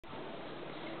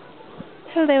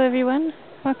Hello everyone,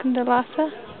 welcome to Lhasa.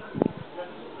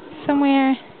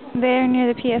 Somewhere there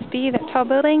near the PSB, that tall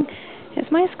building, is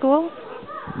my school.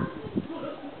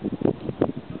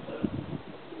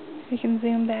 We can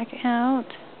zoom back out.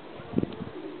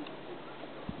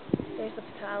 There's the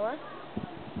patala.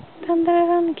 Dun,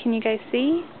 dun, dun. Can you guys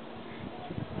see?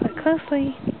 Look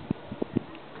closely.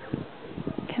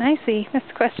 Can I see? That's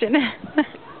the question.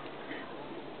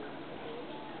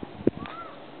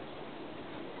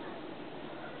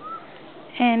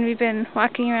 And we've been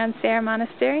walking around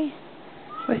Monastery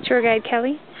with tour guide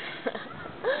Kelly,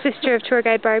 sister of tour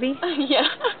guide Barbie. Yeah.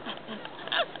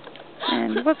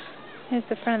 And whoops, there's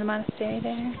the front of the monastery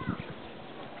there,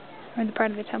 or the part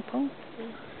of the temple.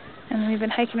 And we've been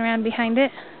hiking around behind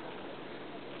it.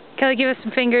 Kelly, give us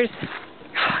some fingers.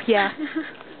 Yeah.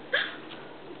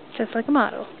 Just like a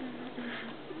model.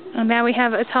 And now we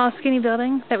have a tall, skinny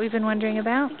building that we've been wondering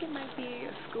about. I think it might be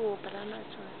a school, but I'm not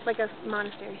sure. Like a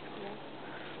monastery school.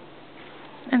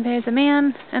 And there's a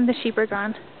man, and the sheep are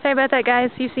gone. Sorry about that, guys.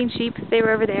 You've seen sheep. They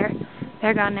were over there.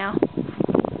 They're gone now.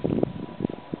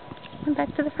 And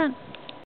back to the front.